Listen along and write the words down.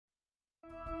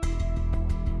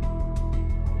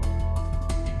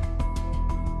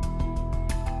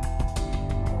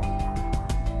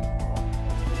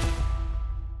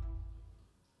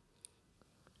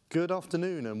Good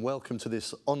afternoon and welcome to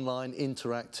this online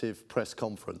interactive press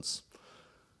conference.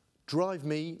 Drive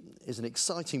Me is an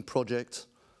exciting project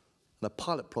and a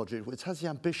pilot project which has the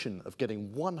ambition of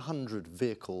getting 100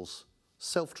 vehicles,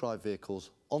 self-drive vehicles,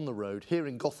 on the road here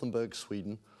in Gothenburg,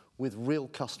 Sweden, with real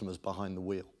customers behind the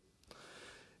wheel.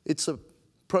 It's a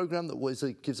program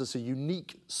that gives us a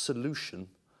unique solution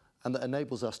and that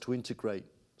enables us to integrate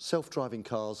self-driving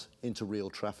cars into real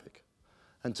traffic.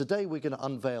 And today we're going to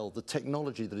unveil the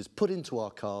technology that is put into our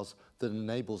cars that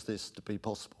enables this to be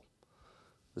possible.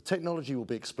 The technology will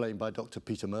be explained by Dr.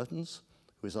 Peter Mertens,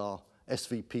 who is our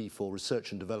SVP for Research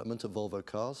and Development at Volvo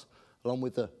Cars, along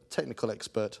with the technical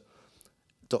expert,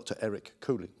 Dr. Erik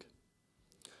Koling.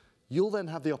 You'll then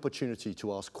have the opportunity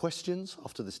to ask questions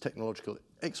after this technological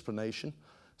explanation,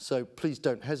 so please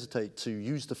don't hesitate to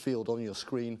use the field on your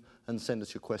screen and send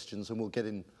us your questions, and we'll get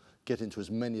into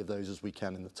as many of those as we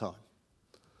can in the time.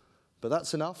 But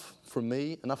that's enough from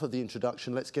me, enough of the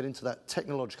introduction. Let's get into that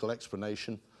technological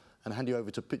explanation and hand you over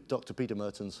to Dr. Peter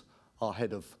Mertens, our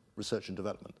Head of Research and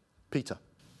Development. Peter.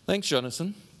 Thanks,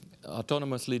 Jonathan.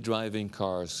 Autonomously driving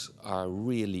cars are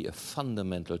really a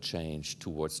fundamental change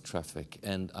towards traffic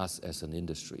and us as an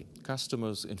industry.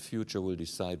 Customers in future will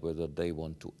decide whether they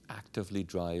want to actively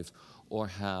drive or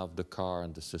have the car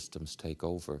and the systems take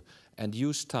over. And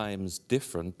use times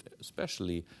different,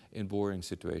 especially in boring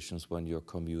situations when you're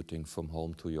commuting from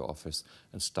home to your office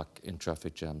and stuck in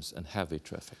traffic jams and heavy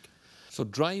traffic. So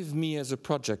Drive Me as a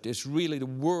project is really the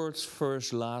world's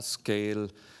first large-scale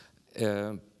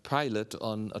pilot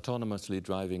on autonomously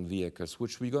driving vehicles,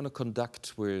 which we're going to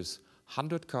conduct with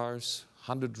 100 cars,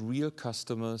 100 real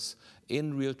customers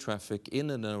in real traffic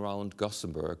in and around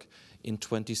Gothenburg in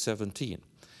 2017.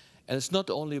 And it's not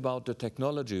only about the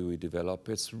technology we develop,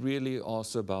 it's really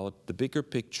also about the bigger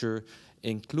picture,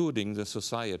 including the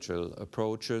societal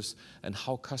approaches and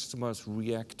how customers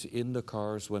react in the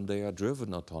cars when they are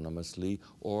driven autonomously,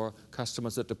 or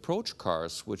customers that approach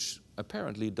cars which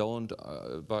apparently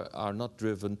are not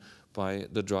driven by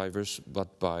the drivers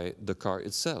but by the car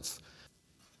itself.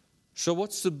 So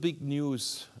what's the big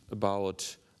news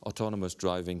about autonomous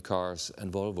driving cars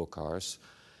and Volvo cars?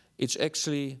 It's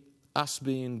actually us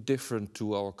being different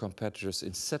to our competitors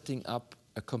in setting up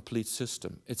a complete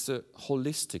system. It's a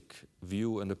holistic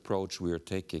view and approach we are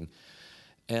taking.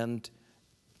 And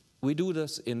we do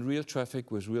this in real traffic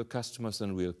with real customers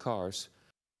and real cars.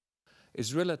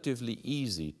 It's relatively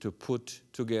easy to put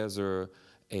together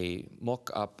a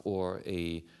mock-up or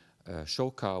a show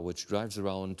car which drives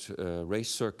around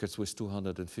race circuits with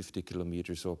 250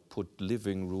 kilometers, or put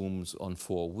living rooms on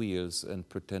 4 wheels and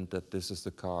pretend that this is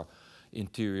the car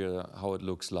interior, how it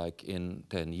looks like in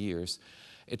 10 years.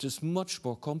 It is much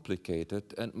more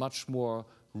complicated and much more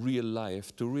real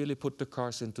life to really put the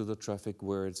cars into the traffic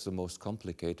where it's the most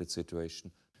complicated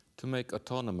situation. To make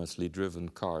autonomously driven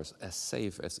cars as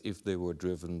safe as if they were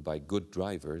driven by good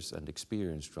drivers and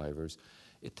experienced drivers,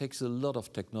 it takes a lot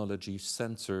of technology,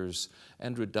 sensors,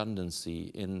 and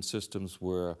redundancy in systems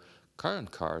where current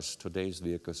cars, today's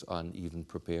vehicles, aren't even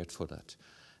prepared for that.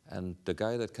 And the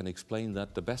guy that can explain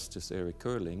that the best is Erik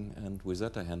Koling, and with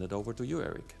that I hand it over to you,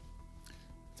 Erik.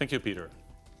 Thank you, Peter.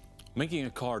 Making a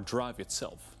car drive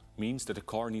itself means that the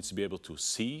car needs to be able to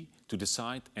see, to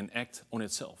decide and act on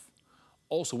itself,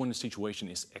 also when the situation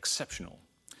is exceptional.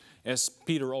 As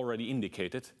Peter already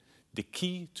indicated, the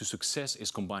key to success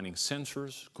is combining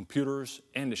sensors, computers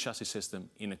and the chassis system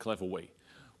in a clever way,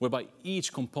 whereby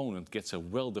each component gets a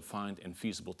well-defined and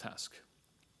feasible task.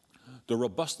 The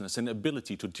robustness and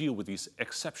ability to deal with these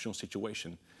exceptional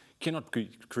situations cannot be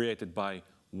created by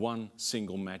one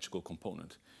single magical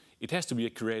component. It has to be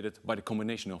created by the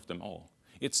combination of them all.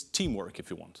 It's teamwork, if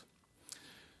you want.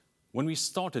 When we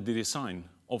started the design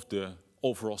of the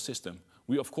overall system,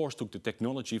 we of course took the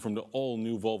technology from the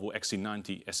all-new Volvo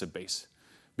XC90 as a base.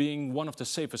 Being one of the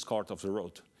safest cars of the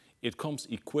road, it comes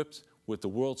equipped with the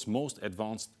world's most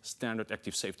advanced standard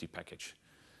active safety package.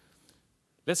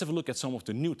 Let's have a look at some of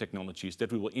the new technologies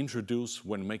that we will introduce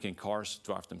when making cars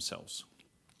drive themselves.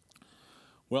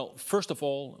 Well, first of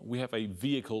all, we have a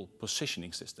vehicle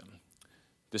positioning system.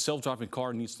 The self-driving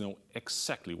car needs to know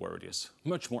exactly where it is,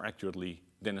 much more accurately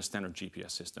than a standard GPS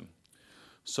system.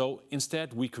 So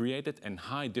instead, we created a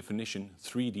high-definition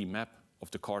 3D map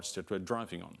of the cars that we're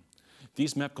driving on.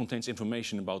 This map contains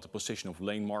information about the position of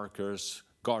lane markers,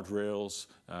 guardrails,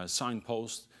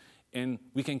 signposts, and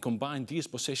we can combine these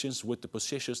positions with the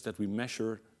positions that we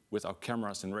measure with our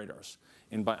cameras and radars.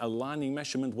 And by aligning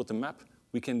measurement with the map,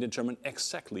 we can determine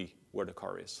exactly where the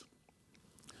car is.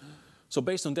 So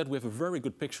based on that, we have a very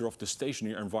good picture of the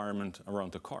stationary environment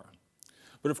around the car.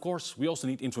 But of course, we also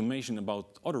need information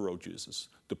about other road users,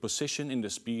 the position and the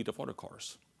speed of other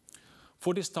cars.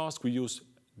 For this task, we use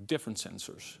different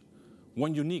sensors.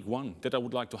 One unique one that I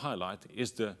would like to highlight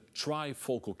is the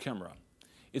trifocal camera.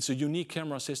 It's a unique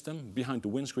camera system behind the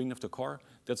windscreen of the car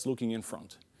that's looking in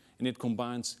front. And it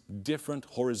combines different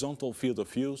horizontal field of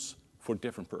views for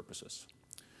different purposes.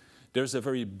 There's a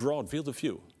very broad field of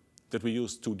view that we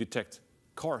use to detect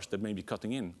cars that may be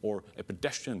cutting in or a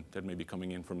pedestrian that may be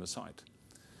coming in from the side.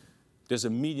 There's a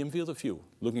medium field of view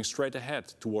looking straight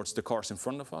ahead towards the cars in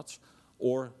front of us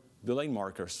or the lane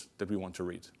markers that we want to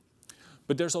read.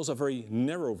 But there's also a very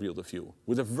narrow field of view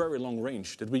with a very long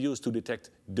range that we use to detect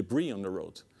debris on the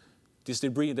road. This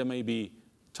debris, there may be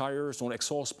tires or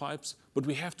exhaust pipes, but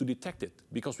we have to detect it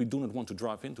because we do not want to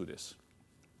drive into this.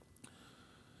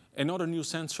 Another new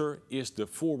sensor is the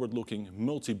forward-looking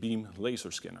multi-beam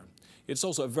laser scanner. It's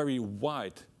also a very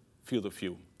wide field of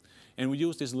view. And we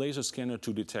use this laser scanner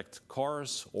to detect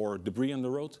cars or debris on the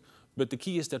road. But the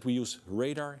key is that we use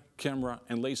radar, camera,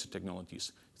 and laser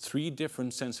technologies. 3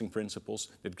 different sensing principles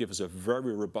that give us a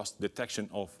very robust detection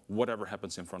of whatever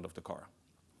happens in front of the car.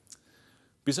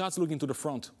 Besides looking to the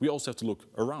front, we also have to look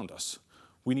around us.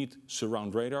 We need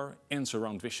surround radar and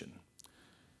surround vision.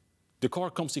 The car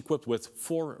comes equipped with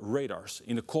 4 radars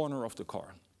in the corner of the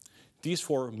car. These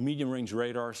 4 medium-range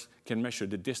radars can measure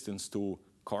the distance to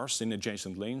cars in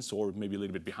adjacent lanes or maybe a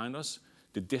little bit behind us,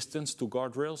 the distance to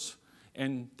guardrails,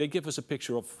 and they give us a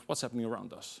picture of what's happening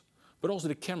around us. But also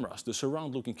the cameras, the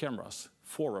surround-looking cameras,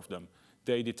 4 of them,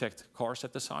 they detect cars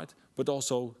at the side, but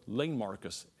also lane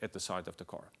markers at the side of the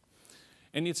car.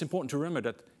 And it's important to remember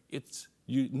that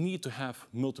you need to have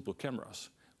multiple cameras.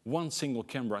 One single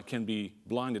camera can be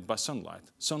blinded by sunlight.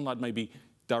 Sunlight may be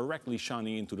directly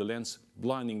shining into the lens,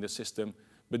 blinding the system,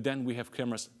 but then we have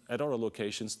cameras at other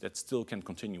locations that still can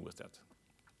continue with that.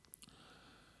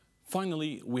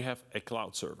 Finally, we have a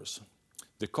cloud service.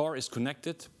 The car is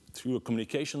connected through a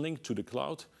communication link to the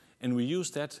cloud, and we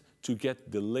use that to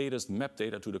get the latest map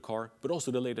data to the car, but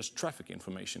also the latest traffic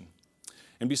information.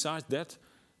 And besides that,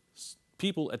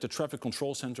 people at the traffic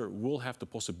control center will have the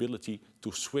possibility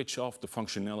to switch off the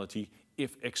functionality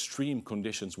if extreme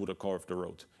conditions would occur off the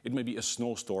road. It may be a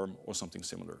snowstorm or something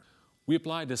similar. We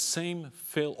apply the same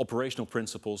fail operational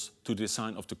principles to the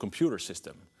design of the computer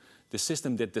system, the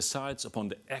system that decides upon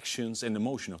the actions and the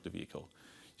motion of the vehicle.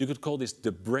 You could call this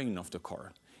the brain of the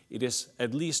car. It is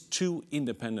at least 2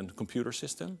 independent computer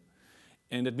systems,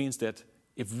 and that means that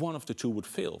if one of the 2 would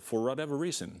fail for whatever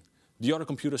reason, the other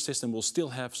computer system will still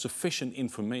have sufficient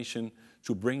information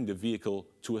to bring the vehicle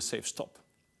to a safe stop.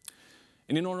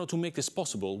 And in order to make this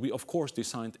possible, we of course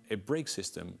designed a brake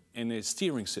system and a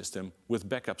steering system with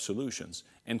backup solutions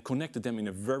and connected them in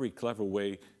a very clever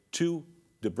way to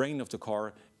the brain of the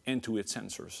car and to its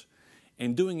sensors.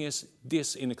 And doing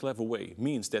this in a clever way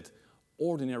means that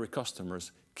ordinary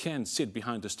customers can sit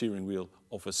behind the steering wheel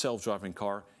of a self-driving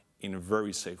car in a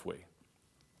very safe way.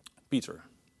 Peter.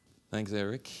 Thanks,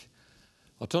 Eric.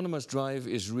 Autonomous drive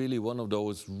is really one of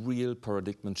those real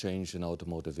paradigm change in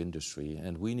automotive industry,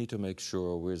 and we need to make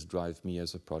sure with Drive Me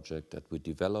as a project that we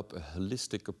develop a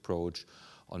holistic approach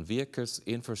on vehicles,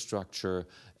 infrastructure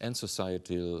and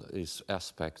societal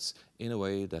aspects in a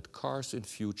way that cars in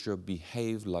future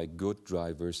behave like good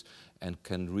drivers and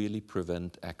can really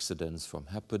prevent accidents from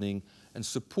happening and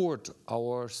support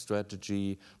our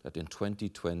strategy that in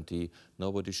 2020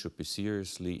 nobody should be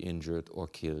seriously injured or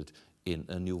killed in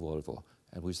a new Volvo.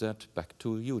 And with that, back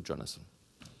to you, Jonathan.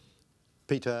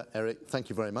 Peter, Eric, thank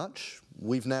you very much.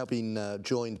 We've now been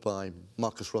joined by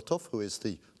Markus Rothoff, who is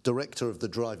the director of the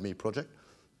Drive Me project.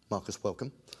 Markus,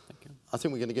 welcome. Thank you. I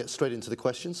think we're going to get straight into the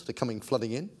questions that are coming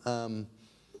flooding in.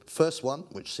 First one,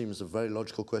 which seems a very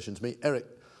logical question to me. Eric,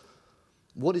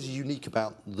 what is unique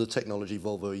about the technology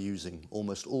Volvo are using?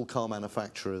 Almost all car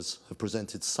manufacturers have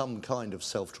presented some kind of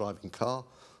self-driving car.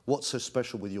 What's so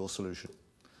special with your solution?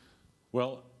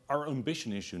 Well, our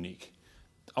ambition is unique.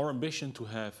 Our ambition to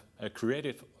have a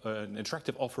creative, an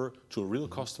attractive offer to real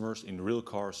customers in real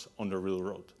cars on the real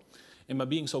road. And by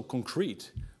being so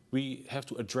concrete, we have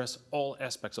to address all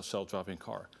aspects of self-driving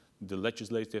car. The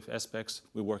legislative aspects,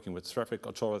 we're working with traffic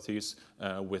authorities,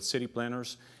 with city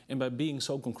planners. And by being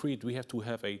so concrete, we have to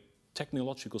have a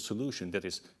technological solution that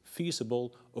is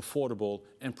feasible, affordable,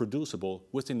 and producible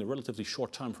within the relatively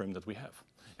short time frame that we have.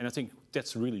 And I think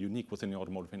that's really unique within the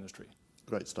automotive industry.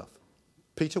 Great stuff.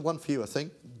 Peter, one for you, I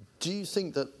think. Do you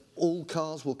think that all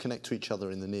cars will connect to each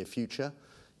other in the near future?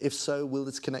 If so, will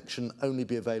this connection only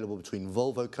be available between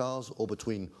Volvo cars or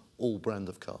between all brand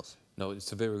of cars? No,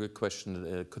 it's a very good question.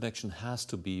 The connection has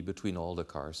to be between all the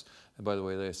cars. And by the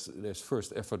way, there's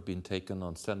first effort being taken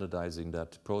on standardizing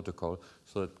that protocol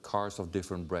so that cars of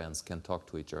different brands can talk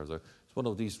to each other. It's one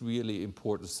of these really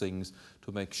important things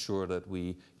to make sure that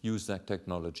we use that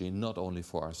technology not only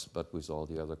for us, but with all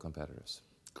the other competitors.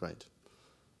 Great.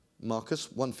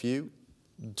 Marcus, one for you.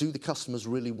 Do the customers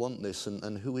really want this,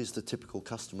 and who is the typical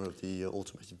customer of the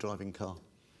automated driving car?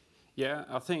 Yeah,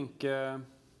 I think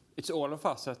it's all of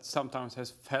us that sometimes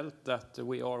has felt that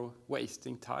we are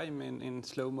wasting time in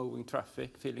slow-moving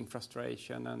traffic, feeling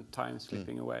frustration and time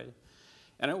slipping away.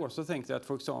 And I also think that,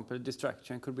 for example,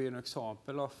 distraction could be an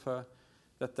example of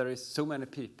that there is so many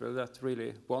people that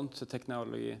really want the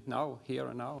technology now, here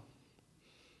and now.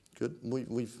 Good.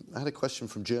 We've had a question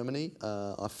from Germany.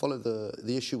 I follow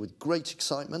the issue with great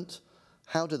excitement.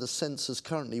 How do the sensors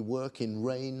currently work in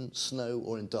rain, snow,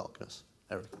 or in darkness?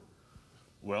 Eric.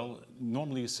 Well,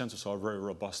 normally sensors are very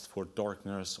robust for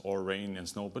darkness or rain and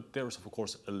snow, but there is of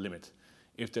course a limit.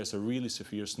 If there's a really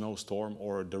severe snowstorm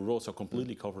or the roads are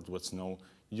completely covered with snow,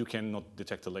 you cannot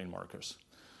detect the lane markers.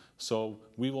 So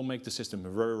we will make the system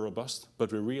very robust,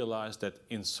 but we realize that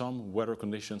in some weather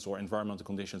conditions or environmental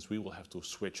conditions, we will have to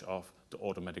switch off the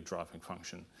automatic driving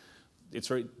function.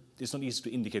 It's not easy to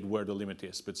indicate where the limit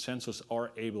is, but sensors are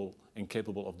able and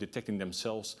capable of detecting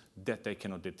themselves that they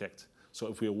cannot detect. So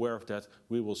if we're aware of that,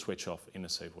 we will switch off in a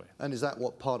safe way. And is that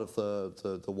what part of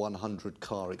the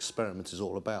 100-car experiment is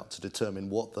all about, to determine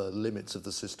what the limits of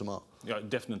the system are? Yeah,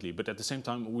 definitely. But at the same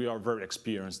time, we are very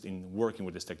experienced in working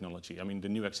with this technology. I mean, the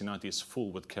new XC90 is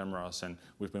full with cameras, and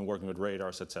we've been working with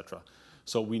radars, etc.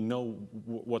 So we know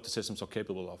what the systems are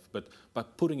capable of. But by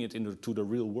putting it into the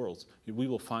real world, we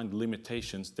will find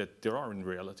limitations that there are in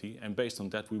reality, and based on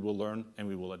that, we will learn and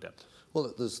we will adapt.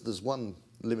 Well, there's one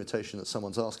limitation that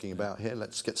someone's asking about here.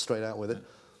 Let's get straight out with it.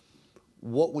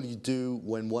 What will you do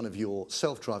when one of your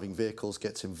self-driving vehicles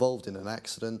gets involved in an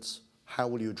accident? How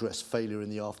will you address failure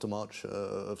in the aftermath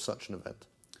of such an event?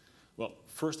 Well,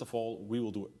 first of all, we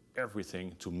will do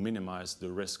everything to minimize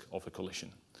the risk of a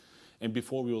collision. And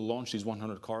before we will launch these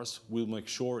 100 cars, we'll make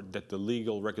sure that the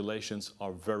legal regulations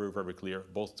are very, very clear,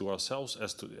 both to ourselves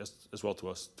as well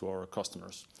to our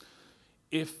customers.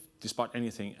 If, despite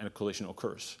anything, a collision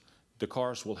occurs, the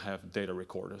cars will have data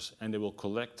recorders, and they will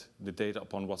collect the data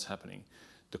upon what's happening.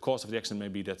 The cause of the accident may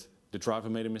be that the driver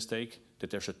made a mistake, that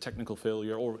there's a technical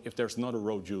failure, or if there's not a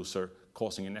road user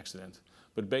causing an accident.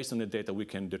 But based on the data, we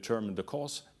can determine the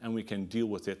cause, and we can deal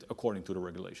with it according to the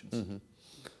regulations. Mm-hmm.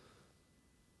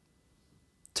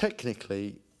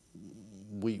 Technically,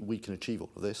 we can achieve all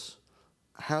of this.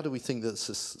 How do we think that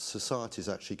society is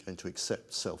actually going to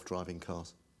accept self-driving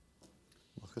cars?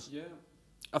 Marcus? Yeah,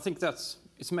 I think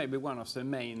it's maybe one of the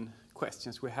main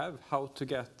questions we have, how to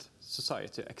get society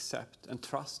to accept and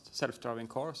trust self-driving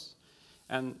cars.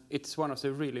 And it's one of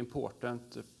the really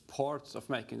important parts of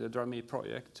making the Drive Me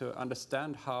project, to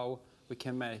understand how we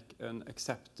can make an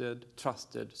accepted,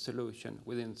 trusted solution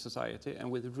within society and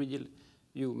with real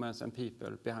humans and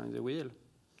people behind the wheel.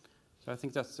 So I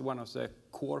think that's one of the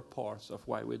core parts of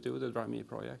why we do the Drive Me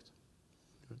project.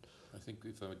 I think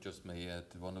if I just may add,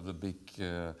 one of the big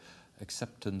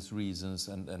acceptance reasons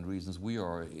and reasons we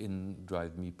are in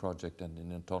Drive Me project and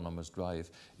in autonomous drive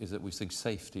is that we think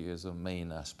safety is a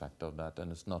main aspect of that,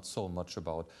 and it's not so much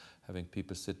about having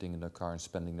people sitting in the car and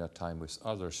spending their time with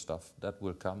other stuff. That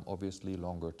will come obviously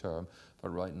longer term, but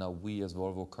right now we as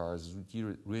Volvo Cars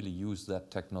really use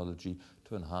that technology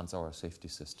to enhance our safety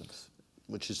systems.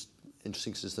 Which is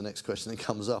interesting, because the next question that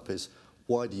comes up is,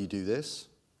 why do you do this?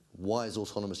 Why is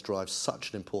autonomous drive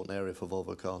such an important area for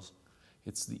Volvo Cars?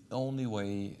 It's the only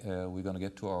way we're going to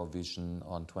get to our vision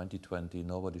on 2020.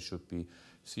 Nobody should be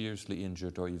seriously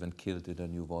injured or even killed in a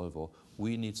new Volvo.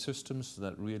 We need systems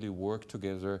that really work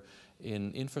together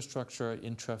in infrastructure,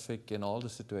 in traffic, in all the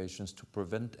situations to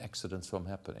prevent accidents from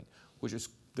happening, which is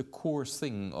the core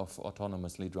thing of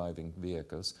autonomously driving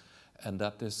vehicles. And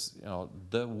that is,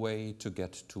 the way to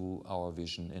get to our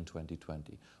vision in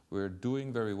 2020. We're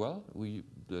doing very well.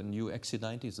 The new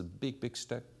XC90 is a big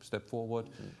step forward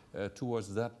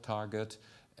towards that target,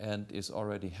 and is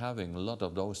already having a lot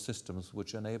of those systems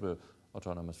which enable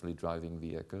autonomously driving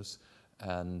vehicles.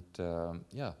 And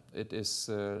it is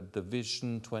the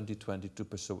vision 2020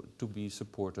 to be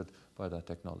supported by that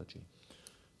technology.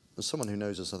 As someone who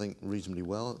knows us, I think, reasonably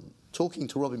well, talking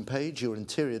to Robin Page, your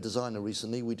interior designer,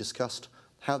 recently, we discussed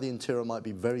how the interior might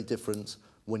be very different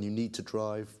when you need to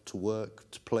drive, to work,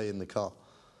 to play in the car.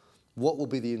 What will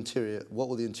the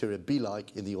interior be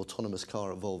like in the autonomous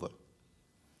car at Volvo?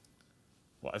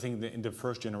 Well, I think in the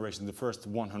first generation, the first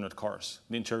 100 cars,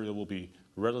 the interior will be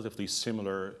relatively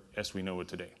similar as we know it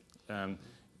today.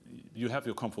 you have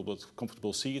your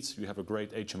comfortable seats, you have a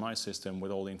great HMI system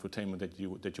with all the infotainment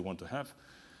that you want to have.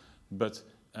 But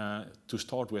to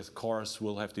start with, cars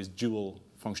will have this dual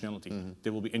functionality. They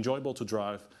will be enjoyable to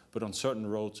drive, but on certain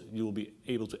roads you will be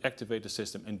able to activate the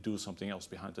system and do something else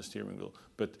behind the steering wheel.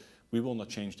 But we will not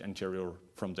change the interior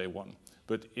from day one.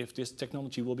 But if this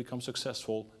technology will become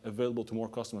successful, available to more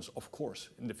customers, of course,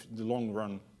 in the long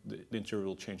run, the interior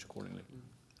will change accordingly.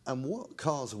 And what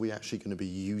cars are we actually going to be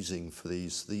using for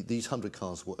these? These 100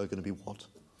 cars are going to be what?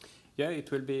 Yeah, it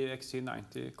will be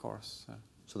XC90 cars.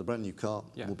 So the brand new car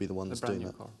will be the one that's doing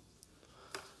that. Car.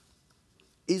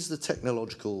 Is the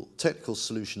technical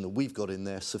solution that we've got in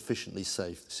there sufficiently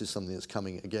safe? This is something that's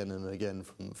coming again and again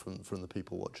from the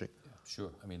people watching.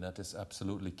 Sure. I mean, that is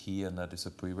absolutely key, and that is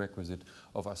a prerequisite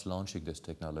of us launching this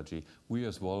technology. We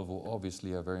as Volvo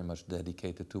obviously are very much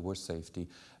dedicated towards safety,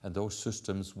 and those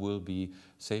systems will be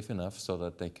safe enough so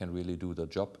that they can really do the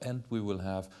job, and we will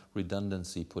have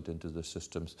redundancy put into the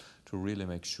systems to really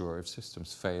make sure if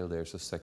systems fail, there's a